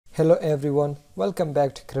Hello everyone, welcome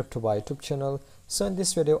back to Crypto by YouTube channel. So in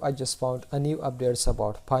this video I just found a new updates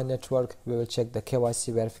about Pi network. We will check the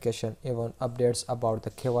KYC verification, even updates about the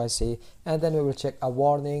KYC, and then we will check a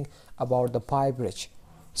warning about the Pi bridge.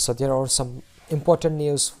 So there are some important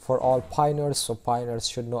news for all Pioneers, so Pioneers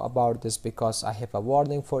should know about this because I have a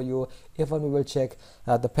warning for you. Even we will check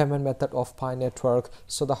the payment method of Pi network,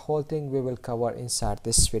 so the whole thing we will cover inside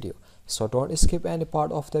this video. So don't skip any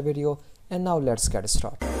part of the video, and now let's get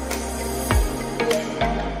started.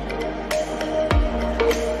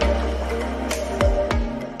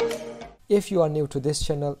 If you are new to this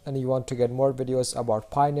channel and you want to get more videos about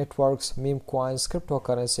Pi networks, meme coins,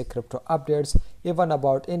 cryptocurrency, crypto updates, even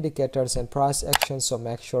about indicators and price action, so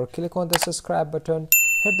make sure click on the subscribe button,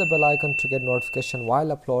 hit the bell icon to get notification while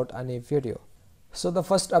upload a new video. So the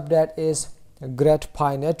first update is Great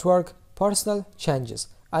Pi network personal changes,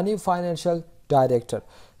 a new financial director.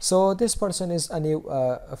 So this person is a new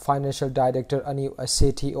financial director, a new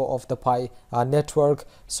CTO of the Pi network,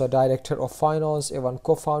 so director of finance, even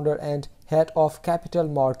co-founder and head of capital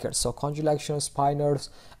markets. So congratulations Pioneers,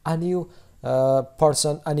 a new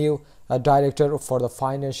person, a new director for the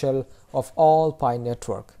financial of all Pi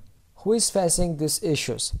network. Who is facing these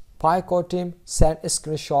issues? Pi core team sent a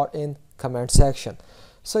screenshot in comment section.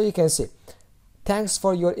 So you can see, thanks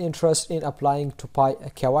for your interest in applying to Pi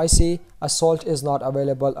KYC. A salt is not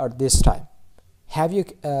available at this time. Have you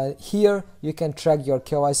here you can track your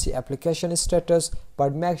KYC application status,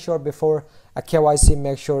 but make sure before a KYC,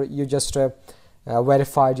 make sure you just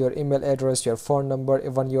verified your email address, your phone number,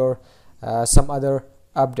 even your some other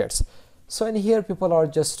updates. So in here people are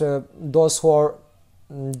just those who are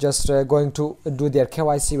just going to do their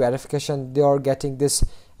KYC verification, they are getting this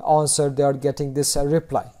answer, they are getting this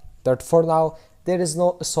reply that for now there is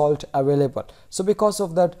no salt available. So because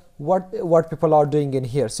of that, what people are doing in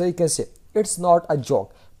here, so you can see it's not a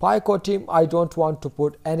joke. Pi core team, I don't want to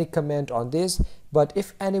put any comment on this, but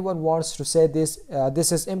if anyone wants to say this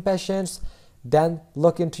this is impatience, then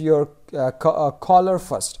look into your caller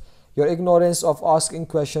first. Your ignorance of asking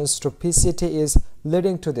questions to PCT is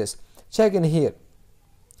leading to this. Check in here,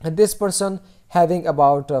 and this person having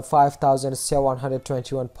about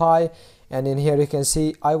 5,721 Pi, and in here you can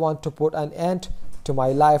see, I want to put an end to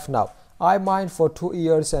my life now. I mined for 2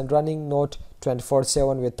 years and running node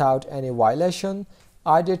 24/7 without any violation.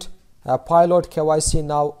 I did a pilot KYC,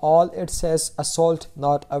 now all it says assault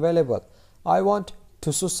not available. I want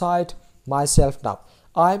to suicide myself now.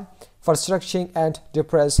 I'm frustrating and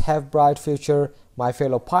depressed. Have bright future, my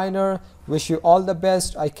fellow Pioneer. Wish you all the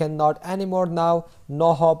best. I cannot anymore now.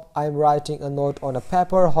 No hope. I'm writing a note on a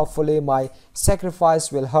paper. Hopefully my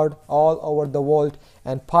sacrifice will heard all over the world,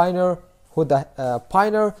 and Pioneer who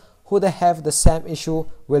they have the same issue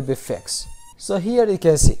will be fixed. So here you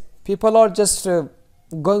can see people are just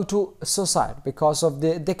going to suicide because of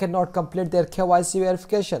they cannot complete their KYC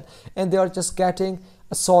verification, and they are just getting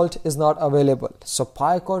salt is not available. So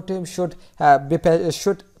Pi core team should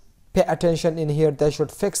pay attention in here. They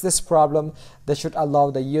should fix this problem. They should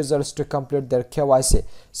allow the users to complete their KYC.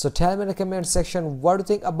 So tell me in the comment section what do you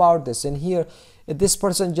think about this. In here this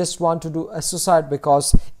person just want to do a suicide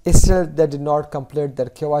because still they did not complete their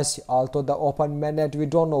KYC. Although the open mainnet, we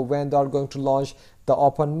don't know when they are going to launch the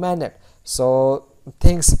open mainnet, so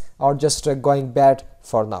things are just going bad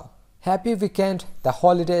for now. Happy weekend. The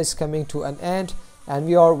holiday is coming to an end, and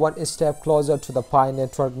we are one step closer to the Pi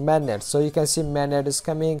network mainnet. So you can see mainnet is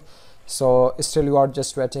coming, so still you are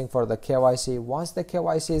just waiting for the KYC. Once the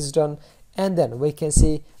KYC is done, and then we can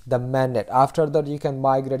see the mainnet. After that you can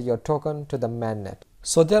migrate your token to the mainnet.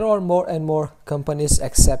 So there are more and more companies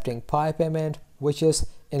accepting Pi payment, which is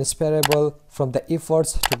inseparable from the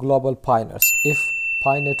efforts to global pioneers. If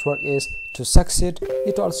Pi network is to succeed,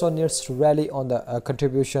 it also needs to rally on the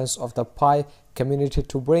contributions of the Pi community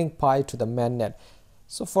to bring Pi to the mainnet.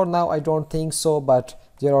 So for now I don't think so, but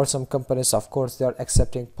there are some companies, of course, they are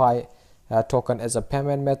accepting Pi token as a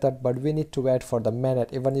payment method, but we need to wait for the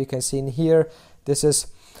mainnet. Even you can see in here, this is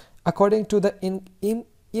according to the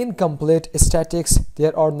incomplete statistics,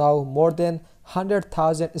 there are now more than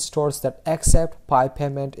 100,000 stores that accept Pi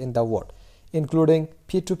payment in the world, including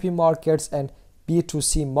P2P markets and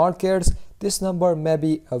B2C markets. This number may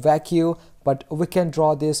be a vacuum, but we can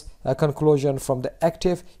draw this conclusion from the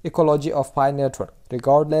active ecology of Pi network.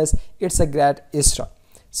 Regardless, it's a great start.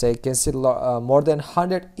 So you can see more than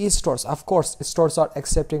 100 e-stores. Of course, stores are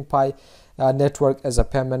accepting Pi network as a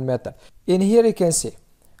payment method. In here you can see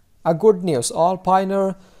a good news, all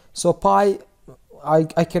Pioneer. So Pi,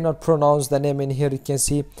 I cannot pronounce the name. In here you can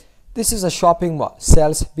see this is a shopping mall,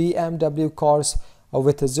 sells BMW cars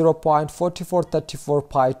with 0.4434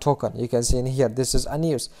 pi token. You can see in here, this is a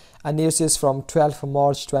news. A news is from 12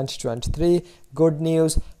 March 2023. Good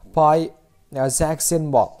news, pi Jackson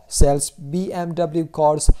Mall sells BMW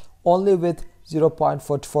cars only with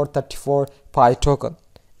 0.4434 pi token.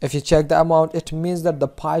 If you check the amount, it means that the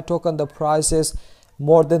pi token, the price is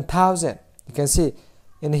more than 1,000. You can see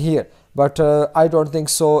in here, but I don't think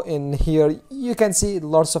so. In here you can see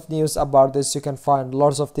lots of news about this, you can find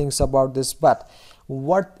lots of things about this, but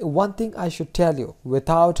one thing I should tell you,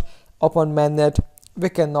 without open mainnet we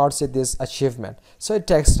cannot see this achievement, so it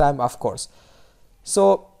takes time, of course.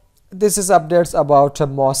 So this is updates about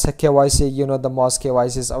MOS KYC. You know, the MOS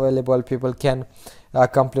KYC is available, people can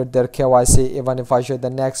complete their KYC. Even if I show the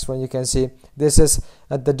next one, you can see this is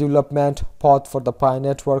the development path for the Pi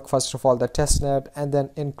network. First of all, the testnet, and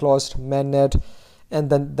then enclosed mainnet, and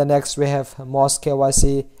then the next we have MOS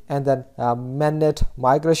KYC, and then mainnet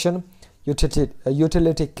migration,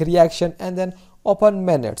 utility creation, and then open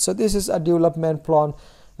mainnet. So this is a development plan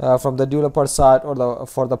from the developer side, or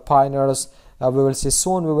for the pioneers. We will see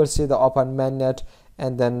soon, we will see the open mainnet.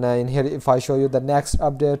 And then in here, if I show you the next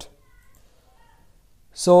update,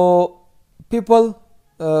 so people,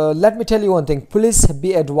 let me tell you one thing, please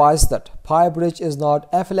be advised that PiBridge is not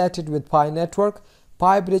affiliated with Pi network.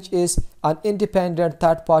 PiBridge is an independent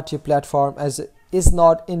third-party platform, as it is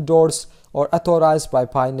not endorsed or authorized by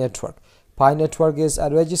Pi network. Pi network is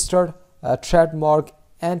a registered trademark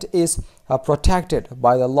and is protected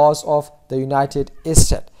by the laws of the United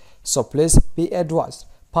States. So please be advised,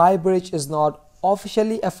 PiBridge is not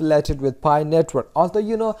officially affiliated with Pi network, although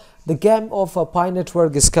you know the game of Pi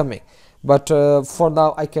network is coming, but for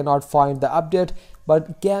now I cannot find the update.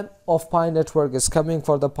 But game of Pi network is coming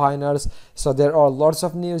for the pioneers. So there are lots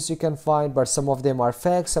of news you can find, but some of them are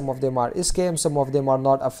fake, some of them are scams, some of them are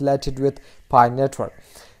not affiliated with Pi network.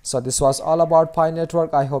 So this was all about Pi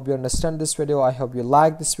network. I hope you understand this video, I hope you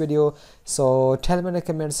like this video. So tell me in the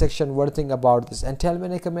comment section what you think about this, and tell me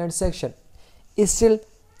in the comment section, is still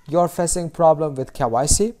you're facing problem with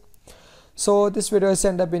KYC? So this video is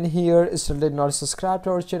end up in here. Still did not subscribe to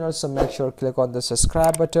our channel, so make sure click on the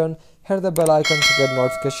subscribe button, hit the bell icon to get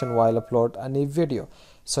notification while upload a new video.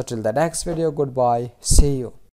 So till the next video, goodbye, see you.